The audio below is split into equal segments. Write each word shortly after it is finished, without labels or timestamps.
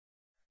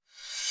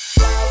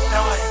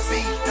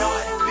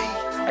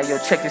Hey yo,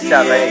 check this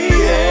out, ladies.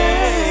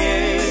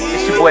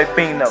 It's your boy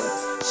Bino,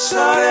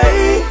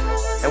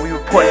 and we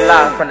reporting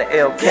live from the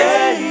LK.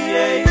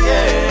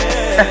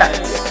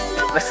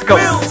 Let's go.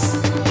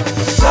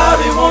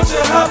 Shawty, won't you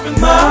hop in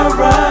my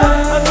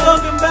ride? I'm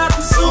talking about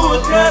the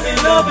Seward County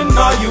Lovin',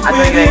 are you with it?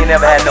 I think they ain't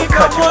never had no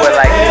country boy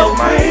like this,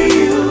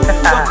 man.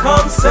 So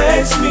come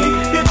sex me,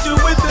 hit you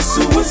with the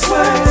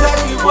suicide,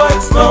 exactly what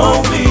it's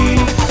gon' be.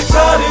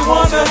 Shawty,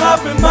 wanna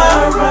hop in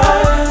my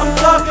ride? I'm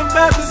talking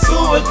about the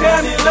Seward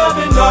County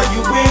Lovin', are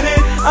you with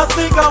it? I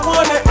think I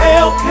wanna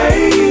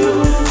LK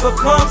you, so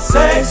come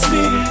sex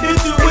me, hit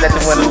you with the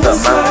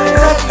suicide,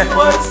 exactly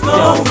what it's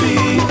gon'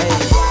 be.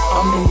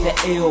 I'm in the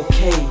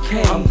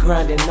LK, I'm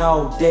grinding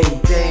all day.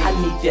 I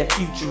need that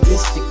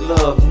futuristic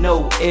love,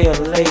 no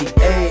LA.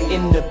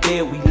 In the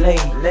bed we lay,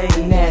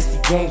 nasty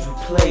games we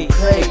play.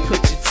 Put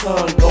your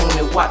tongue on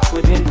it, watch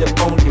what end up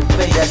on your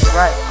face. That's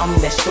right. I'm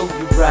that show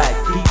you ride,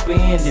 deep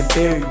in and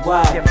very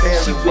wide.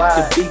 She with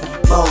the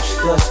Biggie boss,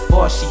 thus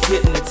far she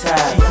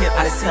hypnotized.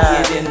 I see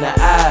it in the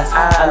eyes,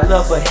 I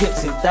love her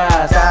hips and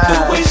thighs.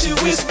 The way she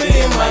whisper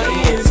in my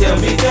ear, tell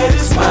me that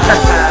it's mine.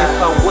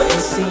 If I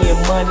wasn't seeing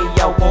money,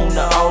 I want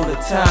her all the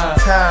time.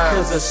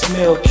 Cause I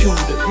smell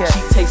cuter,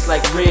 she tastes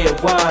like red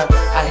wine.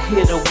 I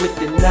hit her with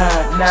the 9,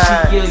 she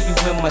yell you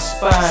in my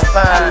spine.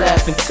 I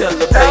laugh and tell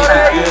her, baby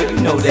girl, you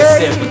know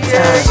that's every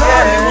time.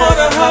 Shawty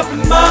wanna hop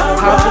in my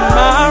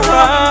ride.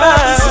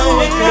 About the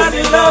Seward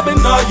County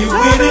Lovin', are you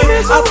with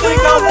it? I think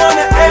I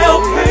wanna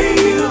LK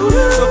you,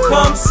 so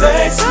come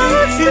sex me,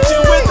 hit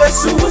you with that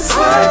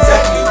suicide,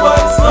 exactly what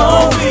it's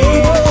gon'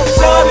 be.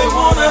 Shawty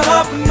wanna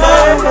hop in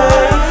my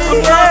ride. I'm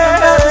talking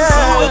about the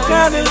Seward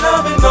County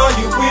Lovin', are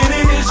you with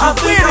it? I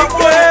think I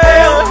wanna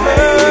LK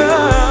you,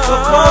 so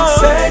come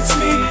sex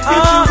me,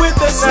 hit you with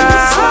that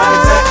suicide,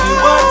 exactly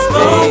what it's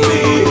gon'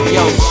 be.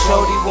 Yo,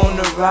 shorty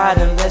wanna ride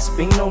unless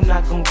Bino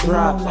not gon'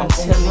 drop. I'm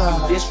telling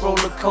you, this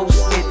roller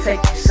coaster, it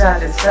take you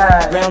side to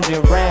side, round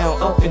and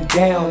round, up and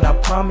down. I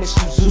promise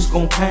you, Zeus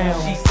gon'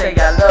 pound. She say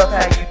I love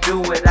how you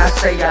do it, I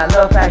say I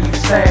love how you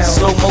sound.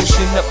 Slow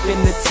motion up in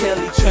the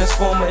telly,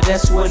 transformer,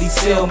 that's what he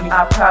sell me.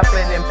 I pop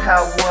in and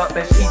power up,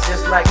 and she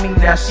just like me,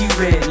 now she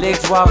ready.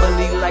 Legs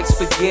wobbly like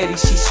spaghetti,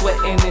 she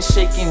sweating and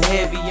shaking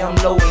heavy. I'm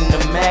loading the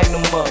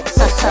magnum up.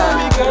 Tell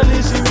me, girl,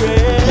 is you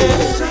ready?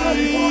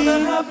 Shawty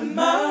wanna hop in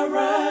my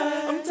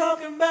ride. I'm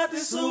talking about the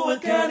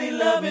Seward County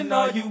Lovin',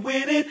 are you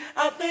with it?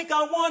 I think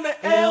I wanna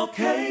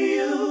LK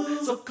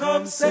you, so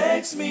come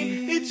sex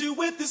me, hit you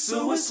with the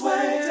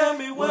suicide, tell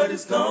me what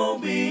it's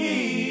gon'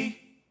 be.